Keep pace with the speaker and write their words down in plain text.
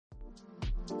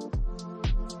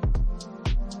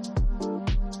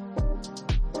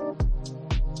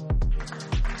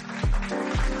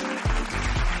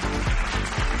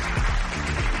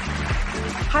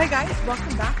Hi, guys.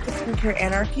 Welcome back to Skincare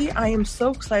Anarchy. I am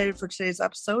so excited for today's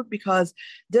episode because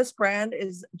this brand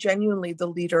is genuinely the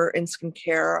leader in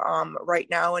skincare right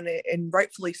now, and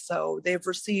rightfully so. They've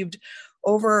received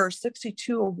over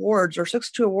 62 awards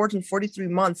in 43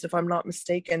 months, if I'm not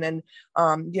mistaken. And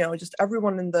just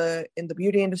everyone in the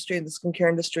beauty industry and the skincare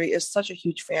industry is such a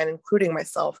huge fan, including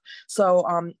myself. So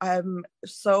I'm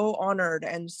so honored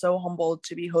and so humbled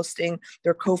to be hosting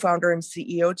their co-founder and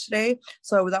CEO today.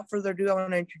 So without further ado, I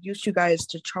want to introduce you guys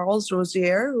to Charles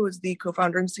Rosier, who is the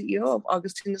co-founder and CEO of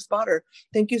Augustinus Bader.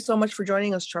 Thank you so much for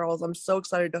joining us, Charles. I'm so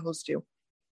excited to host you.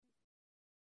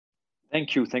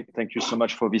 Thank you. Thank you so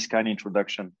much for this kind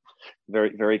introduction.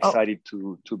 Very excited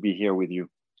to be here with you.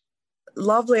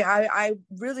 Lovely. I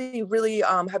really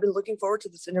have been looking forward to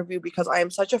this interview because I am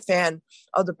such a fan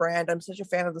of the brand. I'm such a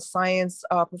fan of the science.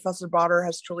 Professor Bader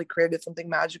has truly created something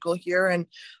magical here. And,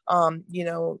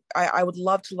 I would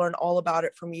love to learn all about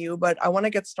it from you, but I want to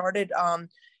get started.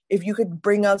 If you could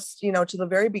bring us, to the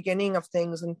very beginning of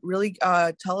things and really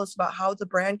tell us about how the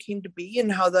brand came to be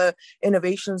and how the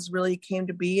innovations really came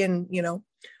to be and,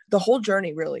 the whole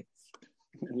journey really.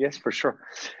 Yes, for sure.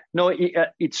 No,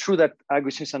 it's true that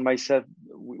Agustinus and myself,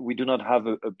 we do not have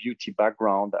a beauty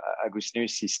background.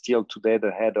 Agustinus is still today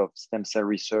the head of stem cell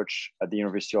research at the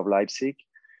University of Leipzig.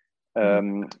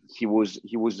 He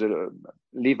was a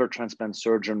liver transplant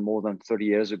surgeon more than 30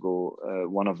 years ago,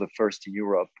 one of the first in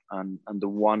Europe, and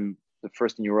the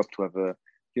first in Europe to have a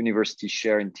university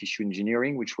share in tissue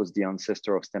engineering, which was the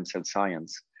ancestor of stem cell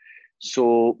science.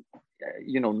 So,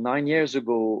 9 years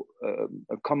ago,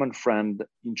 a common friend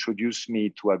introduced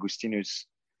me to Agustinus,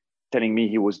 telling me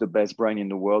he was the best brain in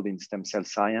the world in stem cell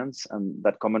science. And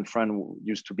that common friend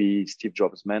used to be Steve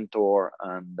Jobs' mentor,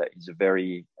 and he's a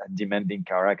very demanding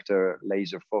character,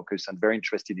 laser focused, and very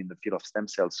interested in the field of stem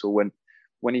cells. So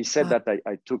when he said that,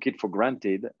 I took it for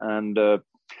granted,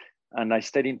 and I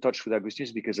stayed in touch with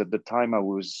Agustinus because at the time I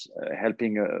was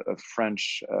helping a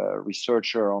French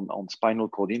researcher on spinal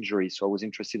cord injury. So I was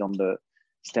interested on the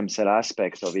stem cell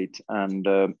aspect of it.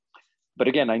 And but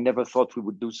again, I never thought we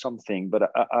would do something.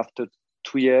 But after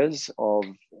 2 years of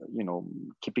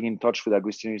keeping in touch with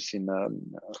Agustinus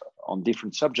on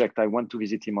different subjects, I went to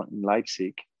visit him in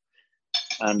Leipzig,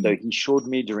 and he showed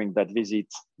me during that visit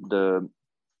the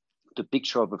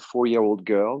picture of a 4-year-old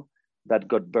girl that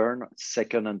got burned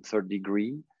 2nd and 3rd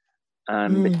degree.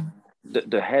 And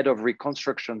the head of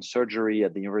reconstruction surgery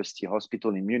at the University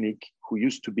Hospital in Munich, who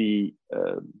used to be,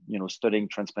 studying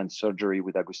transplant surgery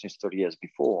with Agustinus 30 years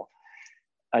before,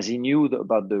 as he knew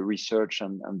about the research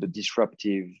and the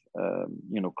disruptive,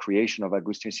 creation of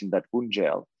Agustinus in that wound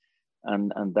gel,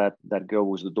 and that girl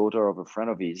was the daughter of a friend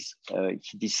of his,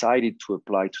 he decided to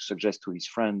suggest to his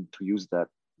friend to use that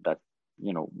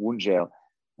wound gel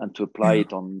and to apply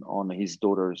it on his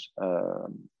daughter's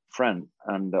friend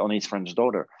and on his friend's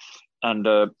daughter. And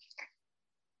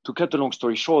to cut a long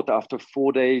story short, after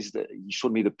 4 days, he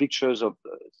showed me the pictures of,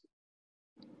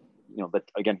 but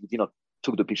again, he did not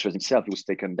took the pictures himself. He was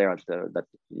taken there at that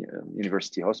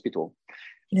university hospital.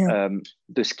 Yeah.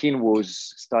 The skin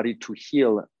was started to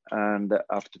heal, and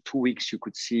after 2 weeks, you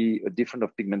could see a difference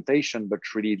of pigmentation, but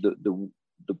really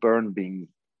the burn being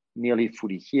nearly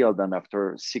fully healed. And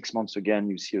after 6 months again,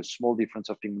 you see a small difference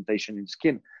of pigmentation in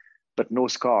skin, but no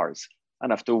scars.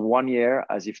 And after 1 year,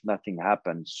 as if nothing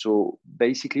happened. So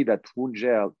basically that wound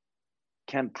gel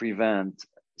can prevent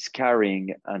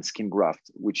scarring and skin graft,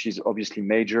 which is obviously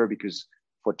major because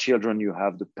for children, you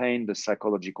have the pain, the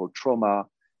psychological trauma.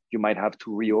 You might have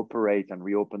to reoperate and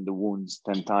reopen the wounds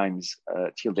 10 times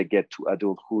till they get to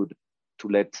adulthood, to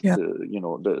let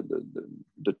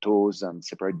the toes and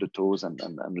separate the toes and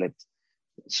let.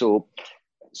 So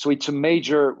it's a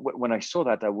major. When I saw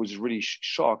that, I was really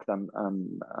shocked and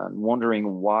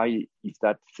wondering why, if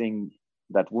that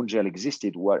wound gel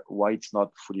existed, why it's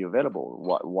not fully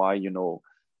available. Why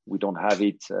we don't have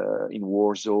it in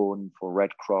war zone, for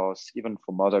Red Cross, even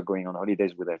for mother going on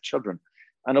holidays with their children.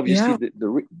 And obviously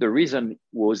the reason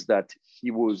was that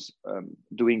he was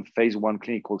doing phase 1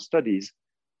 clinical studies.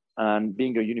 And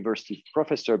being a university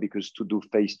professor, because to do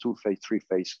phase 2, phase 3,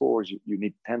 phase 4, you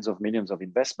need tens of millions of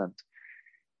investment.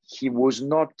 He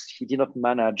did not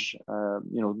manage,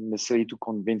 necessarily to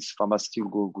convince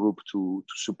pharmaceutical group to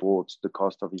support the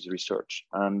cost of his research.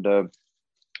 And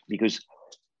because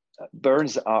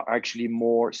burns are actually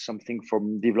more something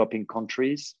from developing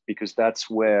countries, because that's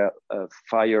where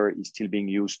fire is still being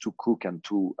used to cook and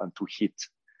to heat.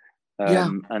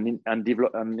 And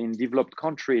in developed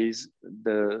countries,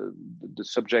 the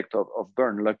subject of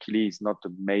burn, luckily, is not a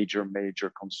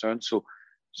major concern. So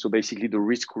So basically, the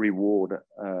risk reward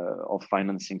of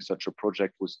financing such a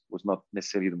project was not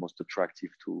necessarily the most attractive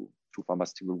to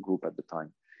pharmaceutical group at the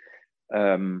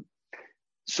time.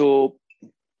 So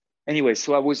anyway,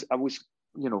 so I was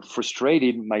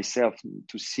frustrated myself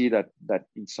to see that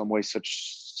in some way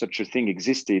such a thing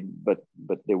existed, but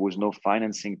there was no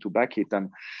financing to back it,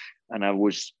 and I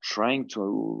was trying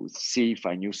to see if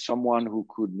I knew someone who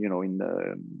could,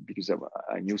 because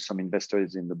I knew some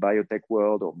investors in the biotech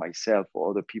world, or myself or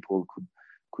other people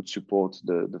could support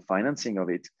the financing of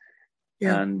it.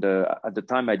 Yeah. And at the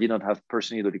time, I did not have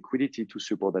personally the liquidity to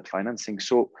support that financing.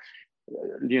 So,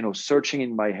 searching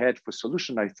in my head for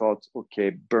solution, I thought, okay,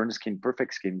 burn skin,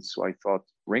 perfect skin. So I thought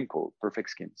wrinkle,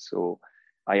 perfect skin. So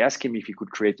I asked him if he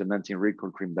could create an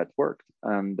anti-wrinkle cream that worked,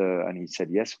 and he said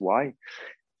yes. Why?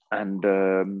 And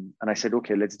I said,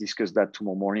 okay, let's discuss that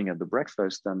tomorrow morning at the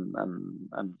breakfast. And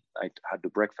I had the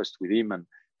breakfast with him and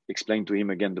explained to him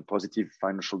again the positive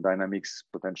financial dynamics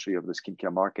potentially of the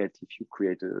skincare market if you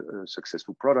create a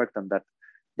successful product, and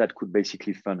that could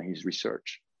basically fund his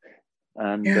research.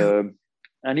 And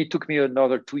and it took me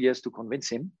another 2 years to convince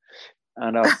him.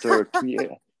 And after 2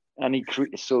 years, and he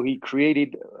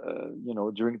created,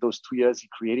 during those 2 years, he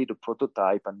created a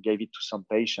prototype and gave it to some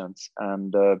patients,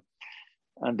 and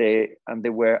they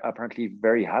were apparently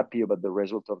very happy about the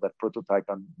result of that prototype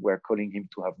and were calling him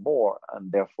to have more.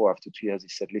 And therefore, after 2 years, he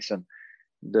said, listen,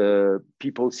 the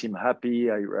people seem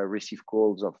happy. I receive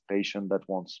calls of patients that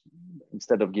wants,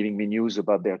 instead of giving me news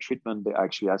about their treatment, they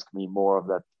actually ask me more of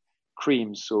that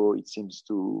cream. So it seems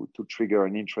to trigger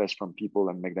an interest from people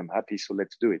and make them happy. So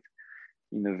let's do it.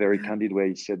 In a very candid way,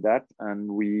 he said that. And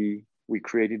we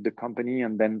created the company,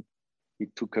 and then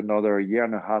it took another year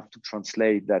and a half to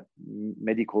translate that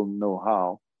medical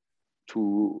know-how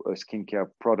to a skincare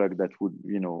product that would,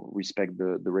 respect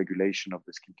the regulation of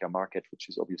the skincare market, which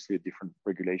is obviously a different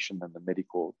regulation than the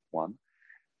medical one.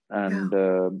 And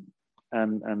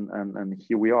and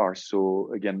here we are.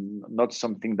 So again, not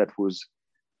something that was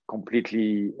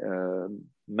completely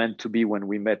meant to be when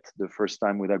we met the first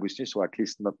time with Agustin. So at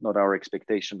least not our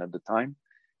expectation at the time.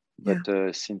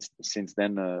 But since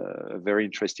then, a very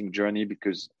interesting journey,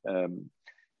 because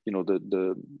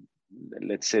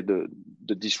let's say the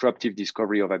disruptive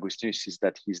discovery of Agustinus is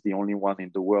that he's the only one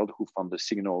in the world who found the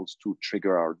signals to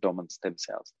trigger our dormant stem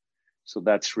cells. So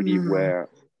that's really where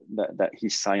that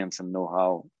his science and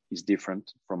know-how is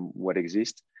different from what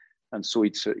exists. And so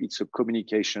it's a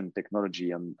communication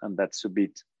technology, and that's a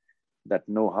bit that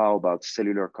know-how about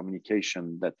cellular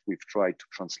communication that we've tried to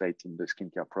translate in the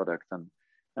skincare product.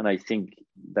 And I think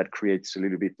that creates a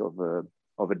little bit of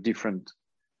a different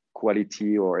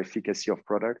quality or efficacy of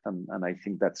product. And I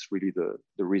think that's really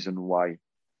the reason why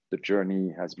the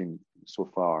journey has been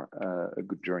so far a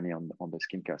good journey on the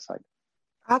skincare side.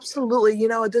 Absolutely.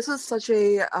 This is such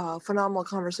a phenomenal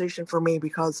conversation for me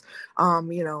because,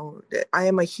 I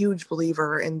am a huge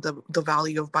believer in the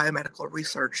value of biomedical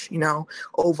research,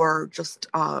 over just,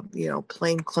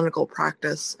 plain clinical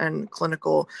practice and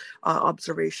clinical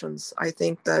observations. I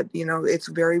think that, it's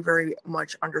very, very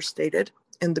much understated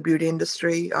in the beauty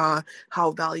industry,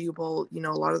 how valuable, a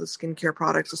lot of the skincare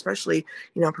products, especially,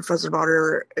 Professor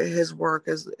Botter, his work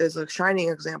is a shining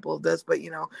example of this, but,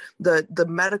 the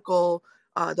medical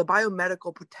the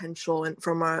biomedical potential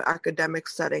from an academic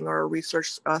setting or a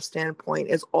research standpoint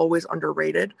is always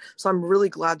underrated. So I'm really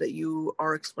glad that you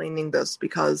are explaining this,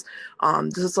 because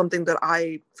this is something that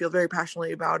I feel very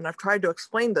passionately about. And I've tried to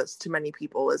explain this to many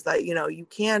people, is that, you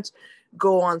can't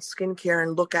go on skincare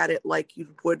and look at it like you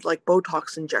would like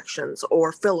Botox injections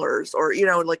or fillers or,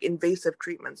 like invasive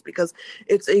treatments, because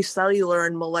it's a cellular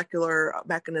and molecular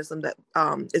mechanism that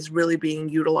is really being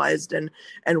utilized and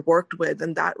worked with.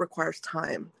 And that requires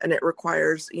time, and it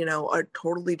requires, a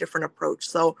totally different approach.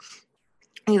 So,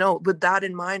 with that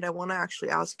in mind, I want to actually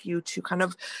ask you to kind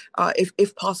of,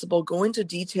 if possible, go into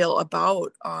detail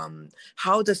about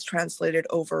how this translated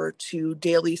over to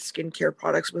daily skincare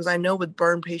products, because I know with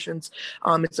burn patients,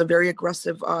 it's a very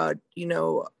aggressive,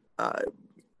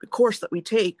 course that we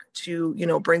take to,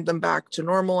 bring them back to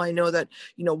normal. I know that,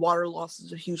 water loss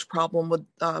is a huge problem with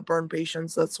burn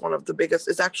patients. That's one of the biggest,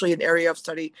 it's actually an area of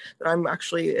study that I'm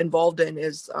actually involved in,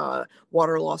 is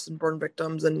water loss in burn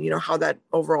victims, and, how that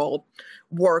overall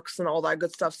works and all that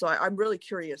good stuff. So I'm really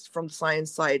curious from the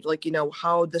science side, like,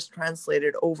 how this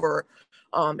translated over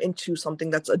into something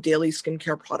that's a daily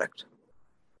skincare product.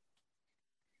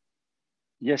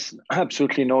 Yes,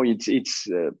 absolutely. No, it's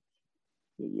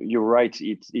you're right.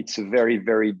 It's a very,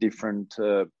 very different.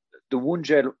 The wound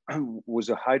gel was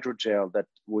a hydrogel that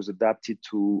was adapted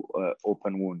to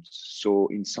open wounds. So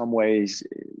in some ways,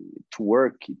 to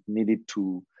work, it needed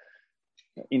to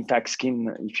intact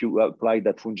skin, if you apply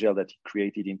that wound gel that he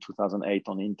created in 2008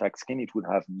 on intact skin, it would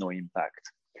have no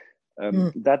impact.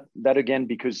 That again,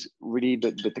 because really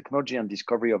the technology and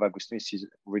discovery of Augustinus is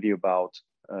really about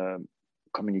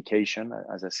communication,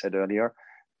 as I said earlier.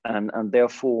 And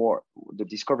therefore, the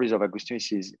discoveries of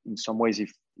Augustinus is, in some ways,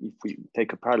 if we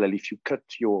take a parallel, if you cut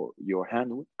your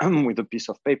hand with a piece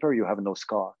of paper, you have no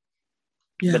scar.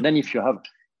 Yeah. But then if you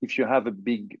have a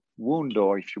big wound,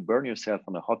 or if you burn yourself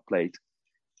on a hot plate,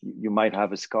 you might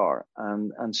have a scar.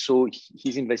 And so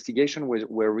his investigation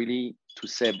were really to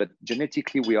say, but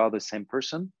genetically we are the same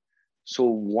person. So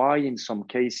why in some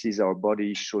cases our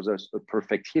body shows us a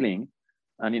perfect healing,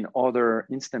 and in other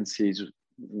instances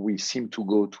we seem to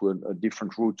go to a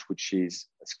different route, which is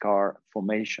scar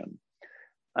formation.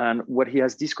 And what he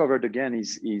has discovered again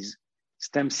is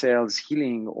stem cells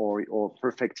healing or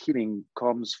perfect healing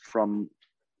comes from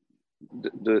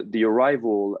the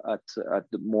arrival at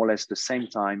more or less the same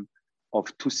time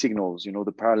of two signals. You know,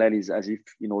 the parallel is as if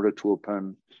in order to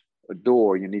open a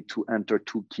door, you need to enter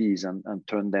two keys and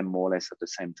turn them more or less at the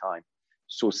same time.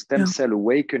 So stem cell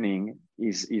awakening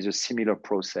is a similar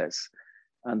process.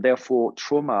 And therefore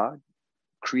trauma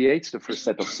creates the first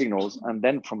set of signals. And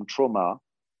then from trauma,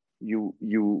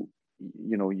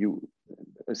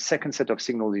 a second set of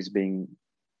signals is being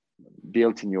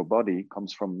built in your body,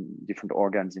 comes from different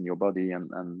organs in your body,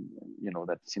 and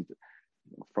that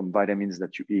from vitamins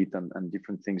that you eat and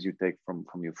different things you take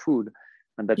from your food.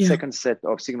 And that second set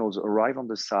of signals arrive on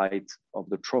the site of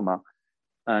the trauma.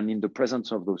 And in the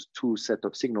presence of those two sets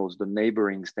of signals, the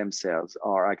neighboring stem cells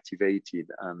are activated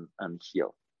and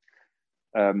heal.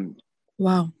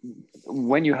 Wow.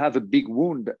 When you have a big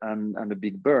wound and a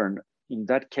big burn, in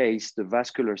that case, the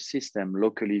vascular system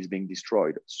locally is being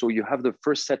destroyed. So you have the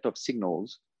first set of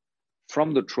signals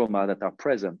from the trauma that are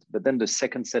present, but then the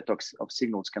second set of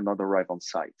signals cannot arrive on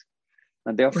site.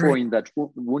 And therefore, in that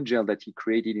wound gel that he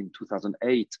created in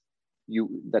 2008,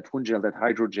 that wound gel, that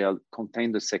hydrogel,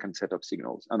 contained the second set of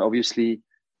signals. And obviously,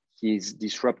 his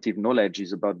disruptive knowledge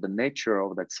is about the nature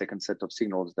of that second set of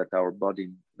signals that our body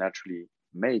naturally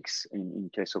makes in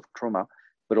case of trauma,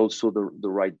 but also the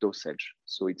right dosage.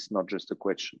 So it's not just a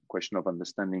question of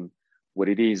understanding what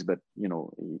it is, but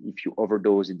if you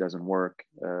overdose, it doesn't work.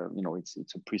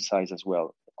 It's a precise as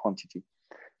well quantity,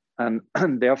 and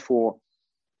therefore,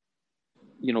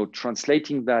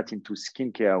 translating that into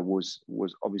skincare was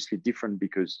obviously different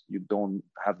because you don't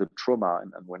have the trauma,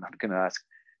 and we're not going to ask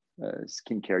a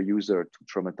skincare user to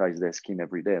traumatize their skin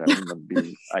every day. That would not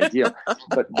be ideal.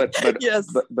 But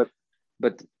yes.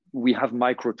 But we have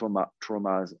micro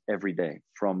traumas every day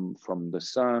from the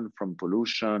sun, from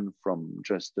pollution, from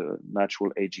just the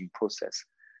natural aging process.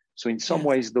 So in some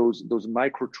ways, those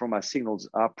micro trauma signals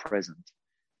are present.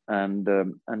 And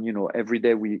every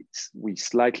day we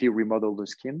slightly remodel the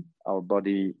skin. Our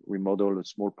body remodel a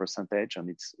small percentage, and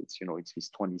it's this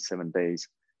 27 days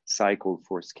cycle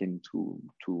for skin to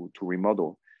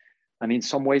remodel. And in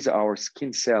some ways, our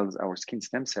skin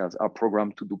stem cells are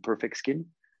programmed to do perfect skin.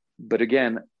 But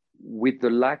again, with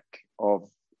the lack of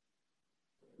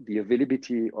the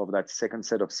availability of that second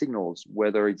set of signals,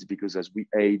 whether it's because as we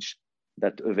age,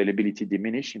 that availability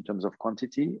diminish in terms of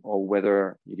quantity, or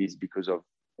whether it is because of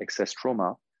excess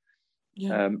trauma,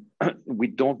 we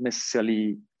don't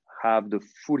necessarily have the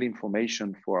full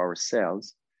information for our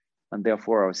cells, and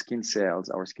therefore our skin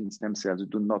stem cells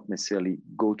do not necessarily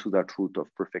go to that route of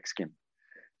perfect skin.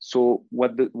 So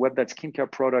what that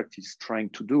skincare product is trying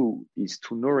to do is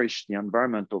to nourish the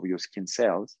environment of your skin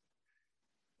cells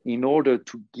in order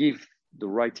to give the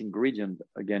right ingredient,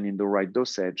 again, in the right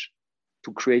dosage,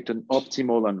 to create an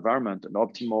optimal environment, an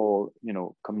optimal,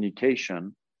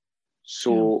 communication.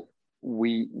 So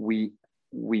we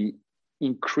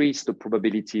increase the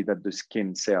probability that the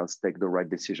skin cells take the right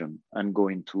decision and go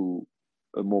into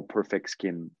a more perfect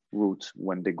skin route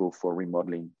when they go for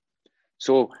remodeling.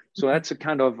 So that's a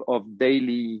kind of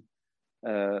daily,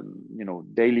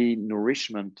 daily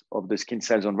nourishment of the skin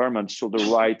cells environment. So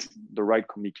the right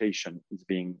communication is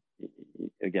being,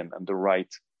 again, and the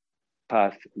right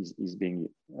path is being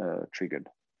triggered.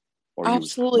 Or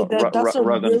absolutely, used, that's a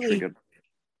rather really than triggered.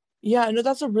 Yeah, no,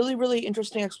 that's a really, really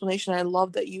interesting explanation. I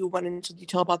love that you went into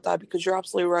detail about that because you're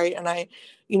absolutely right. And I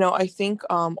think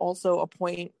also a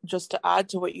point just to add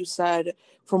to what you said,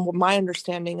 from what my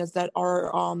understanding is that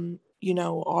our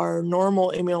our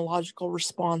normal immunological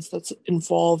response that's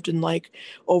involved in like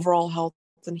overall health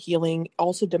and healing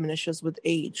also diminishes with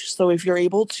age. So if you're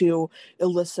able to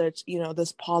elicit,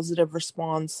 this positive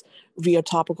response via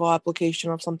topical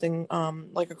application of something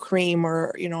like a cream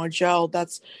or, a gel,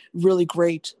 that's really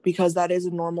great, because that is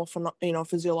a normal,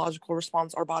 physiological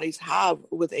response our bodies have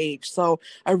with age. So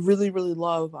I really, really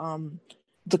love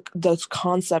the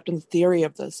concept and the theory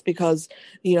of this, because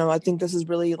I think this is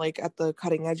really like at the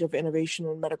cutting edge of innovation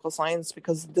in medical science,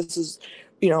 because this is,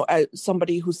 as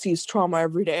somebody who sees trauma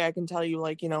every day, I can tell you,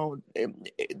 like,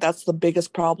 that's the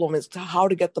biggest problem, is how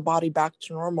to get the body back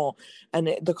to normal.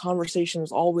 And the conversation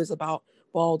is always about,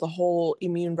 well, the whole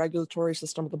immune regulatory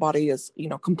system of the body is,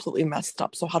 completely messed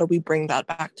up. So how do we bring that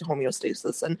back to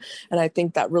homeostasis? And I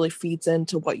think that really feeds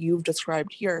into what you've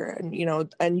described here. And,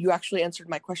 and you actually answered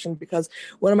my question, because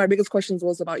one of my biggest questions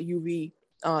was about UV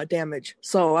damage.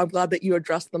 So I'm glad that you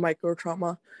addressed the micro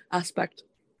trauma aspect.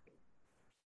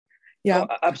 Yeah,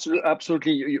 oh,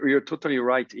 absolutely. You're totally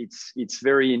right. It's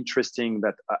very interesting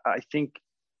that I think,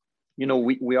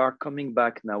 we are coming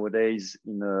back nowadays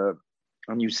and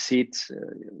you see it.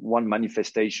 One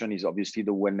manifestation is obviously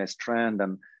the wellness trend,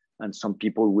 and some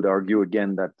people would argue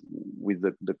again that with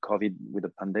the COVID, with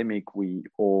the pandemic, we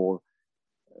all,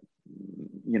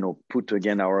 put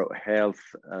again our health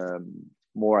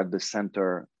more at the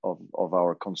center of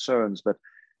our concerns. But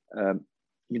I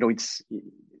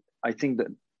think that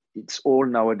it's all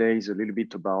nowadays a little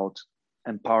bit about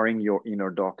empowering your inner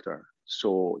doctor.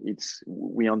 So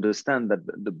we understand that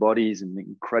the body is an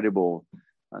incredible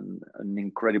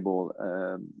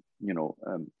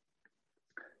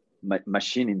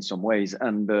machine in some ways,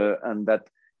 and that,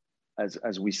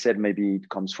 as we said, maybe it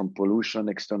comes from pollution,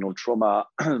 external trauma,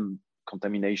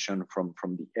 contamination from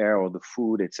the air or the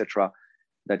food, etc.,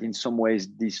 that in some ways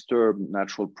disturb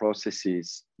natural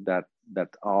processes that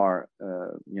are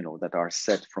that are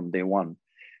set from day one.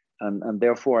 And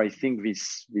therefore, I think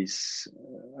this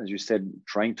as you said,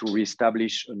 trying to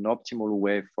reestablish an optimal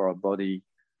way for our body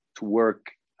to work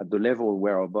at the level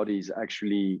where our body is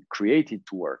actually created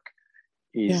to work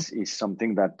is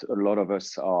something that a lot of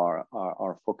us are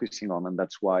focusing on. And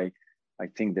that's why I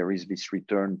think there is this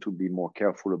return to be more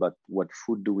careful about what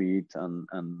food do we eat, and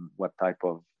what type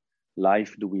of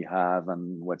life do we have,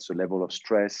 and what's the level of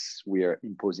stress we are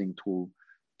imposing to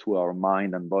our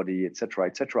mind and body, etc.,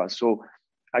 etc. So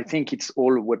I think it's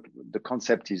all what the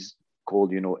concept is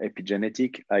called,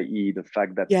 epigenetic, i.e. the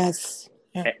fact that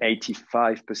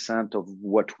 85% of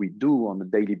what we do on a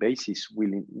daily basis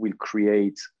will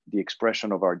create the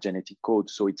expression of our genetic code.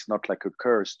 So it's not like a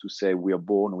curse to say we are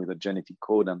born with a genetic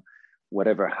code and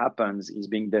whatever happens is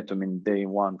being determined day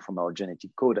one from our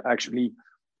genetic code. Actually,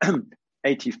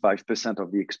 85%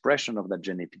 of the expression of that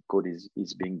genetic code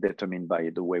is being determined by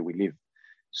the way we live.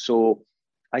 So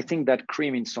I think that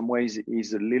cream in some ways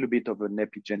is a little bit of an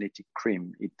epigenetic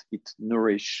cream. It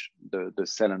nourishes the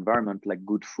cell environment like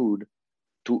good food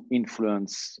to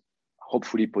influence,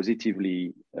 hopefully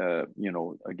positively,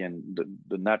 again,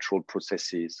 the natural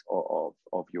processes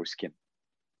of your skin.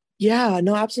 Yeah,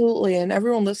 no, absolutely. And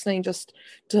everyone listening, just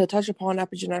to touch upon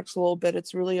epigenetics a little bit,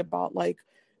 it's really about like,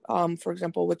 for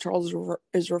example, what Charles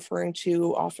is referring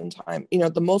to oftentimes,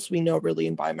 the most we know really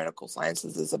in biomedical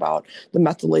sciences is about the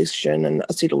methylation and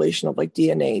acetylation of like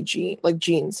DNA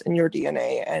genes in your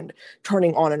DNA, and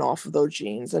turning on and off of those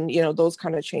genes, and, those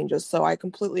kind of changes. So I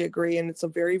completely agree. And it's a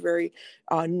very, very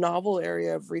novel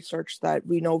area of research that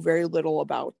we know very little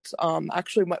about.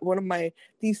 Actually, one of my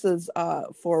thesis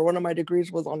for one of my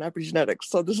degrees was on epigenetics.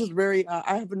 So this is very,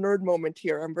 I have a nerd moment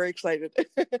here. I'm very excited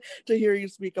to hear you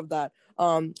speak of that.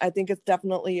 I think it's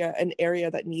definitely an area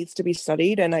that needs to be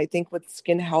studied. And I think with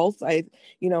skin health,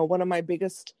 one of my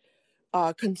biggest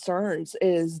concerns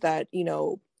is that,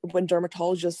 when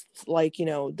dermatologists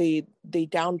they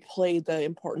downplay the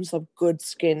importance of good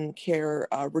skin care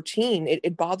routine,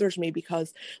 it bothers me,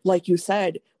 because like you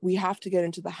said, we have to get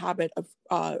into the habit of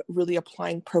really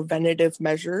applying preventative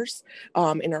measures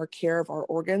in our care of our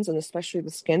organs, and especially the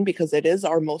skin, because it is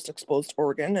our most exposed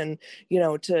organ. And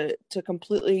to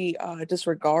completely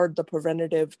disregard the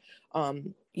preventative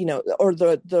or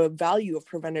the value of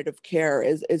preventative care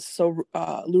is so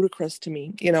ludicrous to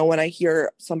me, when I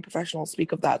hear some professionals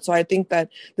speak of that. So I think that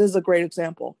this is a great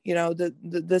example.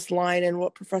 This line and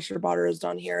what Professor Botter has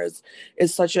done here is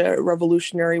such a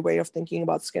revolutionary way of thinking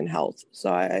about skin health. So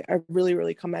I really,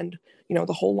 really commend,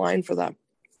 the whole line for that.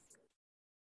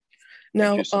 Now,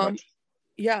 Thank you so much.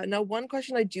 Yeah, now one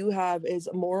question I do have is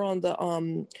more on the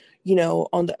on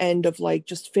the end of like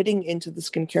just fitting into the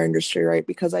skincare industry, right?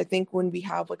 Because I think when we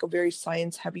have like a very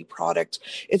science heavy product,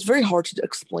 it's very hard to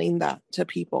explain that to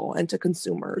people and to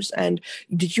consumers. And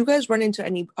did you guys run into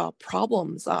any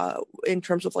problems in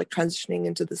terms of like transitioning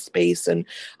into the space and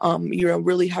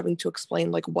really having to explain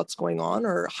like what's going on,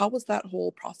 or how was that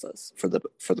whole process for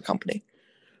the company?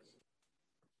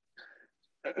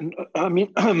 I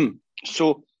mean,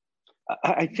 so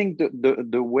I think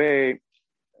the way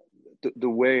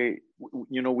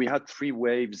we had three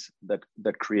waves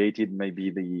that created maybe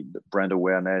the brand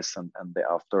awareness and the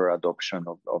after adoption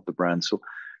of the brand. So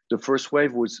the first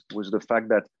wave was the fact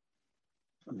that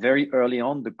very early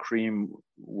on the cream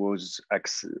was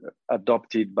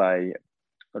adopted by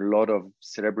a lot of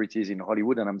celebrities in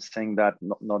Hollywood, and I'm saying that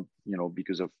not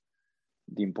because of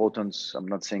the importance. I'm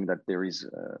not saying that there is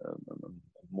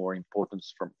more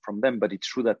importance from them, but it's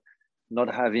true that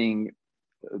not having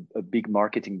a big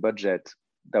marketing budget,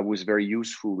 that was very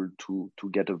useful to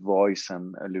get a voice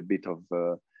and a little bit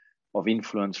of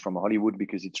influence from Hollywood,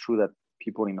 because it's true that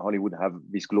people in Hollywood have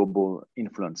this global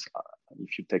influence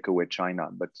if you take away China,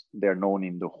 but they're known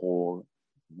in the whole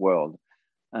world,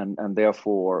 and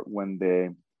therefore when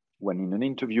in an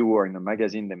interview or in a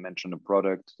magazine they mention a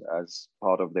product as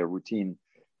part of their routine,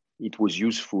 it was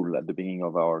useful at the beginning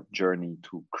of our journey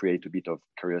to create a bit of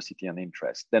curiosity and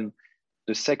interest. Then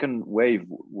the second wave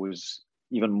was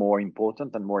even more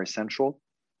important and more essential.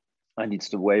 And it's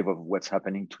the wave of what's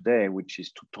happening today, which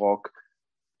is to talk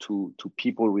to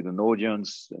people with an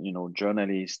audience,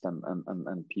 journalists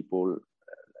and people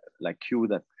like you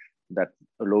that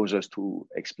allows us to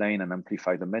explain and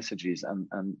amplify the messages.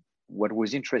 And what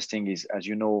was interesting is, as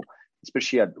you know,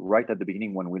 especially right at the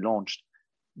beginning when we launched,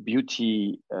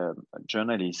 beauty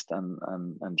journalists and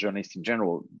journalists in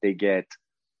general, they get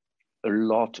a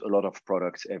lot of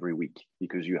products every week,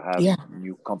 because you have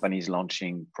new companies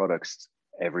launching products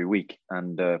every week,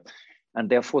 and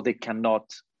therefore they cannot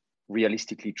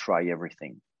realistically try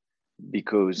everything,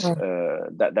 because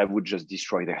that would just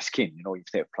destroy their skin.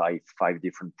 If they apply 5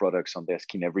 different products on their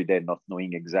skin every day, not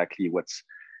knowing exactly what's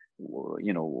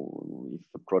if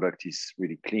the product is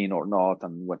really clean or not,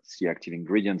 and what's the active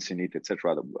ingredients in it,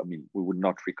 etc. I mean, we would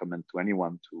not recommend to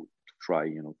anyone to try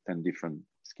 10 different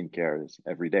skincares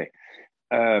every day,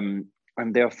 and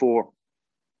therefore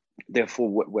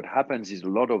what happens is a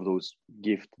lot of those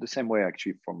gifts, the same way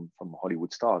actually from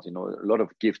Hollywood stars, a lot of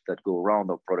gifts that go around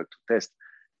of product to test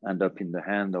end up in the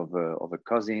hand of a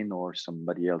cousin or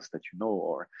somebody else that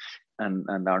or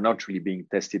and are not really being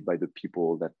tested by the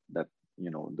people that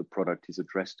the product is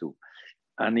addressed to.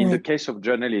 And in the case of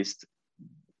journalists,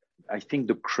 I think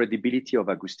the credibility of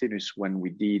Agustinus, when we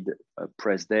did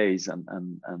press days and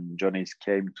journalists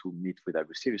came to meet with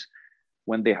Agustinus,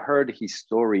 when they heard his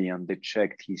story and they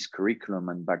checked his curriculum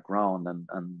and background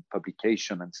and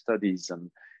publication and studies,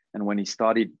 and when he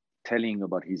started telling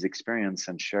about his experience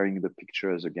and sharing the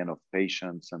pictures again of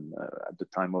patients and at the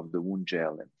time of the wound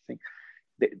gel and thing,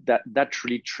 that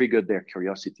really triggered their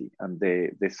curiosity, and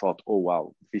they thought, oh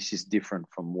wow, this is different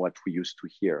from what we used to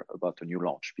hear about a new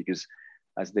launch. Because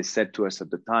as they said to us at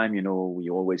the time, we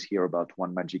always hear about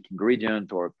one magic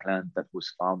ingredient or a plant that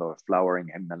was found or a flower in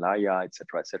Himalaya,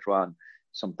 etc., etc. And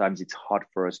sometimes it's hard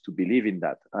for us to believe in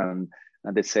that. And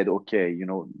they said, okay,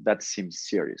 that seems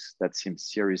serious. That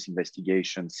seems serious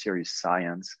investigation, serious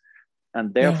science.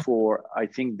 And therefore, I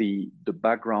think the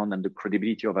background and the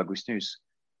credibility of Agustinus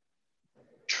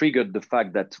triggered the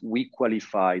fact that we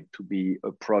qualified to be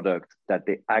a product that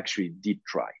they actually did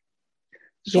try.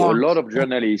 So a lot of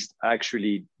journalists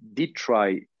actually did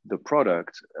try the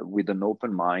product with an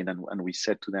open mind, and we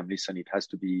said to them, listen, it has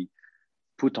to be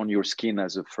put on your skin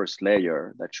as a first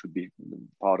layer. That should be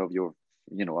part of your,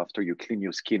 after you clean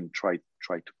your skin, try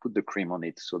to put the cream on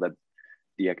it so that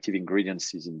the active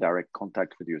ingredients is in direct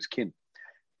contact with your skin.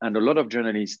 And a lot of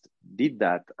journalists did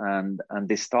that, and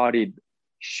they started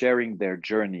sharing their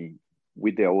journey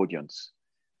with their audience.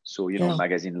 So,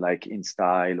 magazine like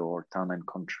InStyle or Town and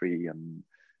Country and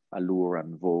Allure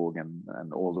and Vogue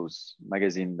and all those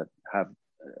magazines that have,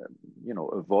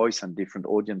 a voice and different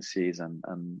audiences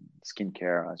and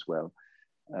skincare as well,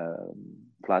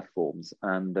 platforms.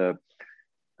 And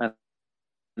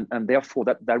therefore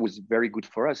that was very good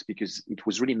for us, because it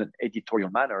was really in an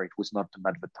editorial manner. It was not an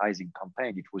advertising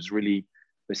campaign. It was really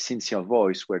a sincere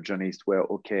voice where journalists were,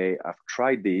 okay, I've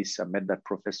tried this, I met that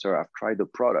professor, I've tried the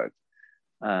product,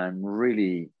 and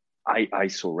really I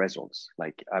saw results.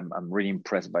 Like I'm really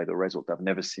impressed by the result. I've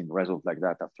never seen results like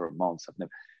that after months.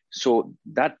 So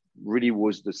that really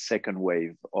was the second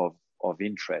wave of of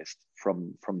interest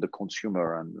from the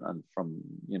consumer and from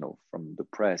from the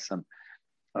press,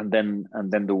 and then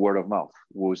the word of mouth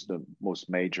was the most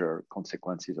major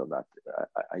consequences of that.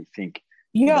 I think.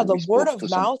 Yeah, the We word spoke of to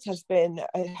some. mouth has been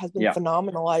Yeah,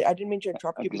 phenomenal. I didn't mean to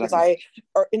interrupt you because exactly.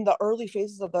 in the early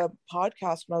phases of the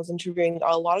podcast when I was interviewing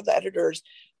a lot of the editors,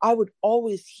 I would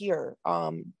always hear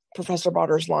Professor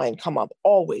Botter's line come up.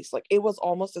 Always, like it was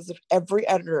almost as if every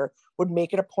editor would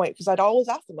make it a point, because I'd always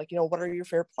ask them, like, what are your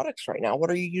favorite products right now? What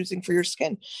are you using for your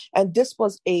skin? And this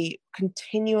was a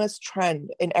continuous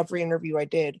trend in every interview I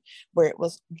did, where it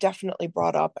was definitely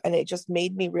brought up, and it just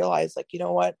made me realize, like, you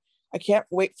know what? I can't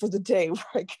wait for the day where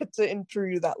I get to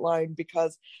interview that line,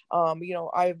 because,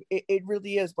 it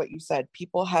really is what you said.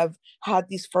 People have had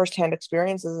these firsthand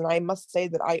experiences, and I must say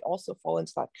that I also fall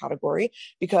into that category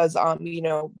because,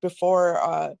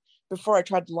 before I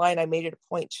tried the line, I made it a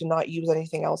point to not use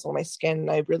anything else on my skin. And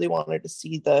I really wanted to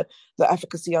see the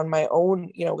efficacy on my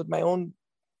own, with my own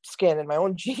skin and my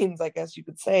own genes, I guess you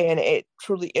could say. And it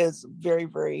truly is very,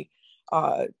 very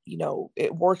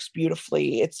it works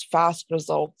beautifully. It's fast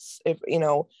results, if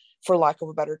for lack of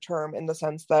a better term, in the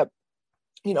sense that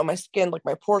my skin, like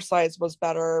my pore size was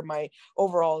better, my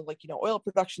overall oil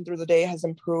production through the day has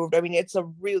improved. I mean, it's a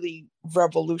really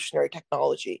revolutionary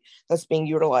technology that's being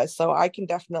utilized. So I can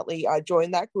definitely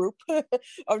join that group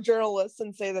of journalists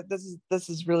and say that this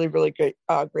is really, really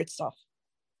great stuff.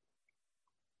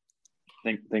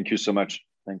 Thank you so much.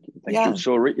 Thank Yeah. you.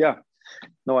 So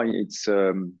no, it's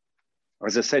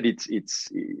as I said,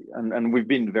 and we've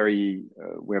been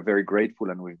we're very grateful,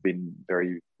 and we've been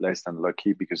very blessed and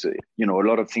lucky because a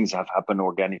lot of things have happened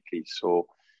organically. So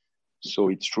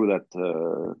it's true that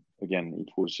again,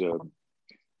 it was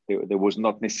there was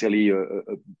not necessarily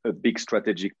a big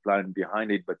strategic plan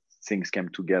behind it, but things came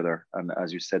together. And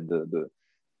as you said,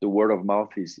 the word of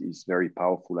mouth is very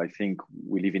powerful. I think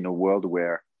we live in a world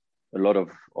where a lot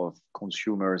of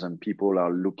consumers and people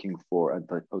are looking for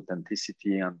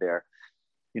authenticity, and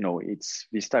it's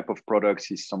this type of products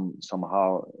is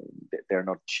somehow they're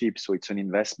not cheap, so it's an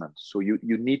investment. So you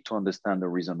need to understand the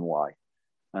reason why,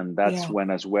 and that's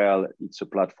when as well it's a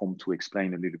platform to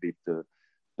explain a little bit the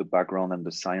background and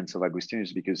the science of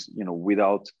Agustinius, because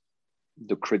without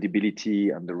the credibility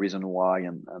and the reason why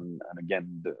and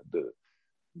again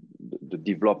the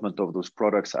development of those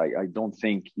products, I don't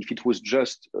think, if it was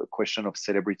just a question of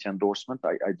celebrity endorsement,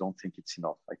 I don't think it's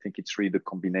enough. I think it's really the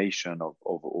combination of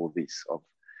all this, of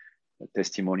a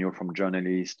testimonial from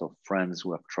journalists, of friends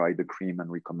who have tried the cream and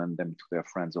recommend them to their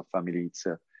friends or family.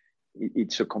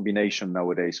 It's a combination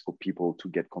nowadays for people to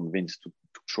get convinced to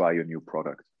try a new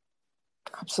product.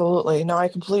 Absolutely. No, I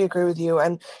completely agree with you.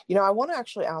 And, I want to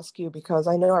actually ask you, because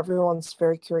I know everyone's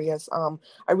very curious.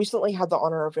 I recently had the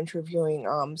honor of interviewing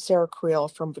Sarah Creel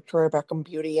from Victoria Beckham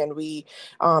Beauty.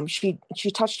 And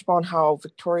she touched upon how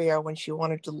Victoria, when she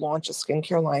wanted to launch a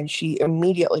skincare line, she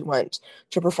immediately went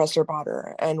to Professor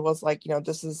Botter and was like,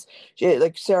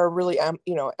 Sarah really,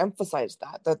 emphasized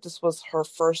that this was her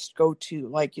first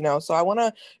go-to, so I want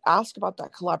to ask about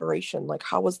that collaboration. Like,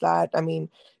 how was that? I mean,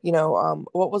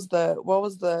 what was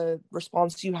the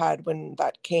response you had when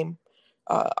that came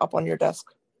up on your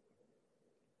desk?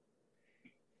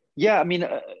 Yeah, I mean,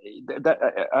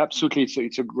 absolutely.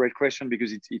 It's a great question,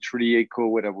 because it's really echo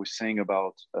what I was saying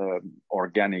about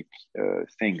organic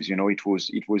things. It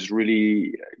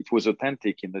was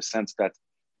authentic in the sense that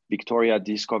Victoria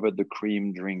discovered the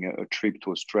cream during a trip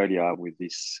to Australia with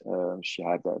this. She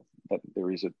had that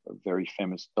there is a very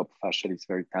famous top fashion. It's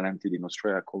very talented in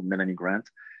Australia, called Melanie Grant.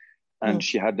 And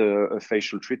she had a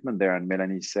facial treatment there, and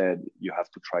Melanie said, "You have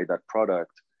to try that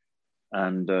product."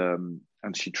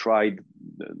 And she tried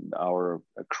our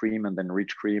cream and then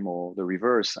Rich Cream, or the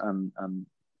reverse, and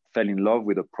fell in love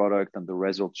with the product and the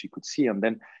results she could see. And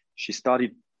then she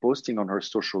started posting on her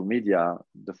social media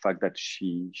the fact that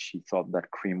she thought that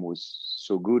cream was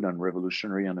so good and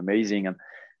revolutionary and amazing,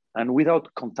 and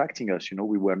without contacting us,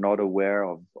 we were not aware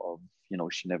of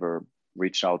she never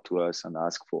reached out to us and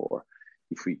asked for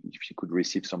if she could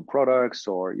receive some products,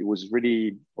 or it was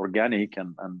really organic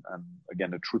and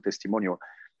again a true testimonial.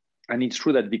 And it's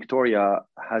true that Victoria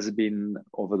has been,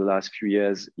 over the last few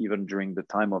years, even during the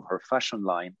time of her fashion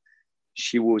line,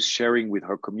 she was sharing with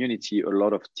her community a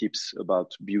lot of tips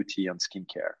about beauty and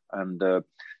skincare. And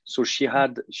so she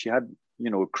had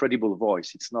a credible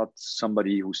voice. It's not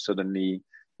somebody who suddenly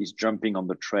is jumping on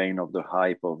the train of the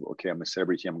hype of, okay, I'm a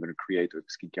celebrity, I'm going to create a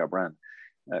skincare brand.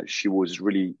 She was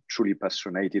really truly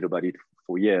passionate about it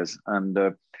for years, and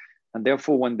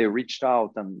therefore when they reached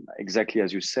out, and exactly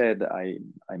as you said, I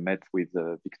met with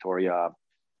Victoria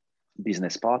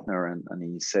business partner, and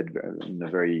he said in a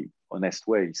very honest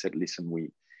way, he said, "Listen,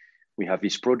 we we have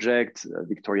this project.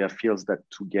 Victoria feels that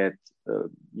to get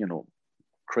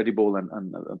credible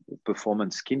and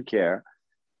performance skincare,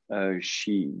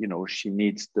 she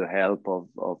needs the help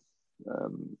of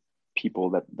people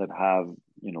that have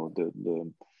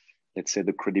the let's say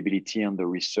the credibility and the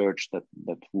research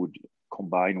that would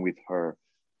combine with her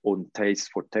own taste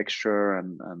for texture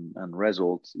and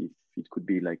results. If it could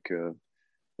be like a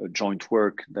joint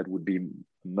work, that would be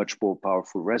much more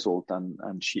powerful result.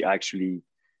 And she actually,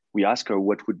 we asked her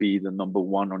what would be the number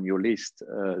one on your list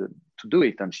to do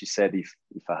it, and she said if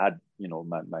I had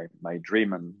my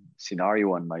dream and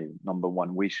scenario, and my number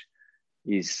one wish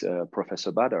is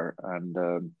Professor Bader,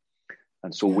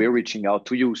 and so we're reaching out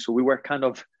to you. So we were kind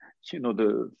of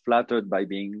flattered by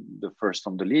being the first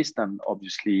on the list, and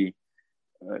obviously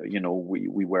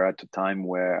we were at a time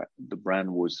where the brand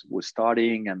was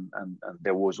starting, and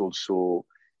there was also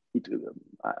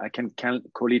I can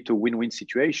call it a win-win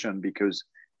situation, because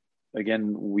again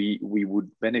we would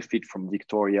benefit from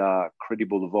Victoria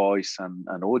credible voice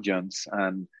and audience,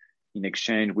 and in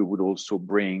exchange we would also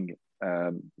bring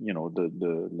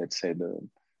the let's say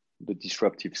the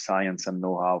disruptive science and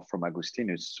know-how from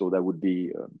Agustinus. So that would be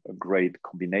a great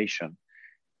combination,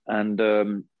 and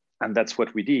that's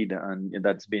what we did, and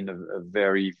that's been a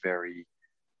very, very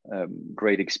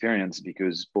great experience,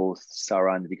 because both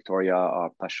Sarah and Victoria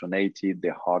are passionate,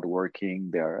 they're hardworking,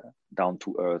 they're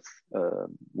down-to-earth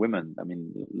women. I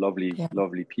mean,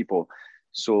 lovely people.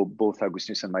 So both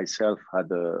Agustinus and myself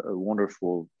had a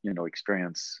wonderful,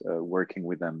 experience working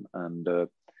with them, and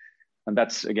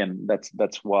that's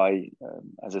why,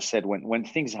 as I said, when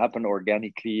things happen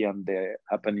organically and they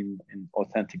happen in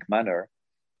authentic manner,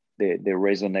 they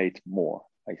resonate more,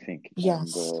 I think.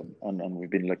 Yes. And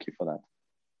we've been lucky for that.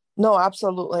 No,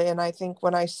 absolutely. And I think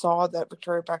when I saw that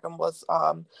Victoria Beckham was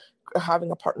having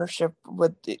a partnership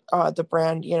with the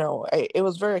brand, it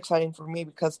was very exciting for me,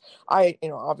 because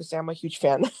obviously I'm a huge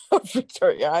fan of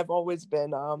Victoria. I've always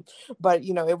been, but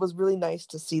it was really nice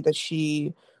to see that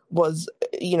she was,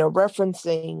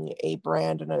 referencing a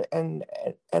brand and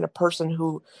a person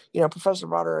who, Professor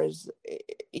Bader is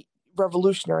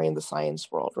revolutionary in the science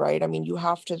world, right? I mean, you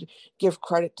have to give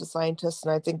credit to scientists,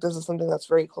 and I think this is something that's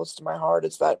very close to my heart,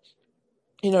 is that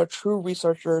true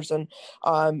researchers and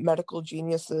medical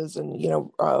geniuses, and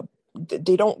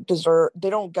they don't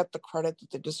get the credit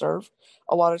that they deserve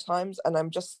a lot of times. And I'm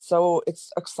just it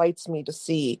excites me to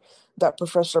see that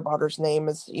Professor Bader's name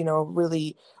is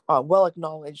really well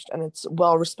acknowledged, and it's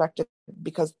well respected,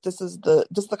 because this is the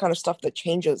kind of stuff that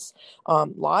changes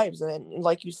lives. And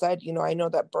like you said, I know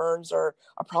that burns are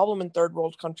a problem in third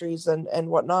world countries and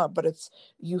whatnot, but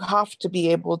you have to be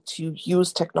able to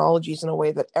use technologies in a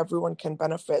way that everyone can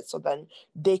benefit, so then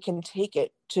they can take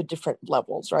it to different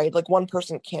levels, right? Like, one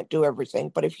person can't do everything,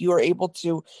 but if you are able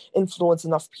to influence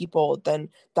enough people, then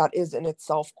that is in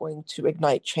itself going to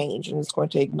ignite change, and it's going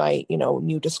to ignite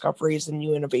new discoveries and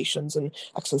new innovations and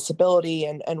accessibility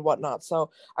and whatnot. So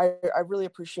I really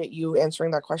appreciate you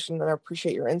answering that question, and I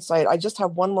appreciate your insight. I just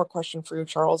have one more question for you,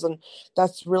 Charles, and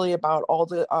that's really about all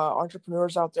the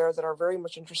entrepreneurs out there that are very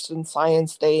much interested in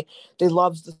science. They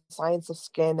love the science of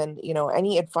skin, and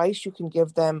any advice you can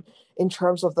give them in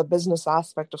terms of the business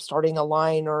aspect of starting a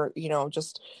line, or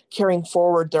just carrying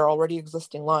forward their already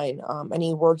existing line.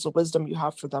 Any words of wisdom you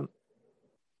have for them?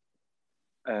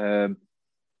 I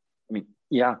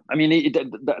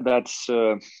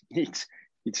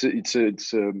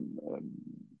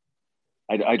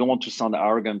don't want to sound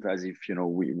arrogant, as if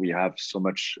we have so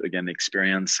much, again,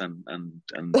 experience and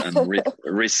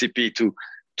recipe to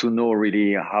know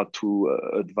really how to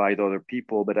advise other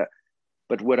people, but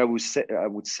what I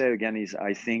would say again is,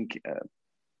 I think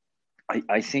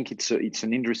it's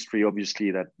an industry,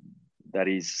 obviously, that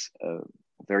is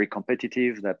very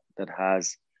competitive, that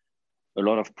has a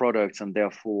lot of products, and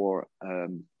therefore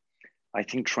I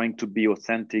think trying to be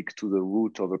authentic to the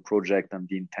root of a project and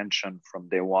the intention from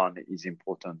day one is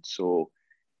important. So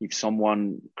if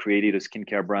someone created a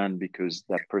skincare brand because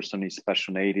that person is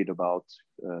passionate about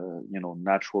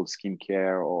natural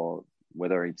skincare, or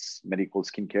whether it's medical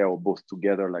skincare, or both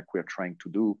together, like we're trying to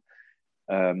do,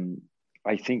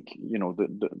 I think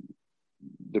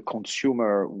the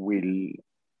consumer will,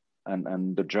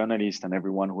 and the journalist and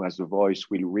everyone who has a voice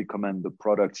will recommend the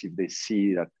products if they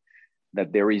see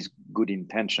that there is good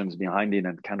intentions behind it,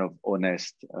 and kind of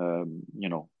honest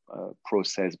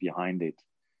process behind it,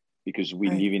 because we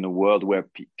live in a world where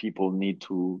people need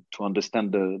to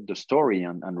understand the story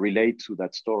and relate to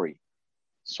that story.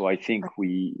 So I think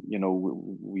we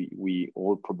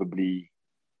all, probably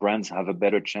brands, have a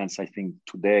better chance, I think,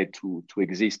 today to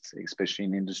exist, especially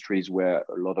in industries where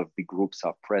a lot of big groups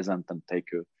are present and take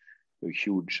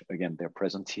huge, again, their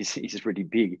presence is really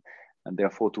big. And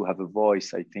therefore, to have a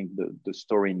voice, I think the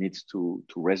story needs to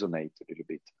resonate a little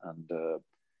bit.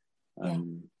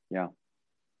 Yeah.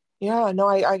 Yeah, no,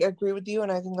 I agree with you.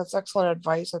 And I think that's excellent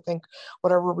advice. I think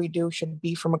whatever we do should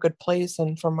be from a good place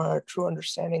and from a true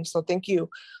understanding. So thank you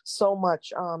so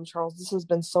much, Charles. This has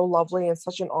been so lovely and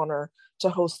such an honor to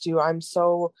host you. I'm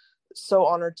so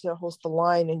honored to host the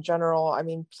line in general. I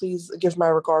mean, please give my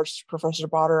regards to Professor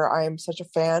Botter. I am such a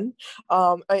fan,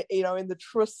 in the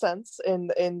truest sense, in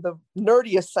the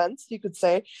nerdiest sense, you could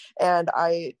say. And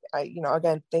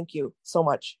again, thank you so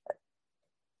much.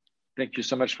 Thank you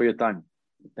so much for your time.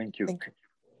 Thank you. Thank you.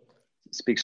 Speak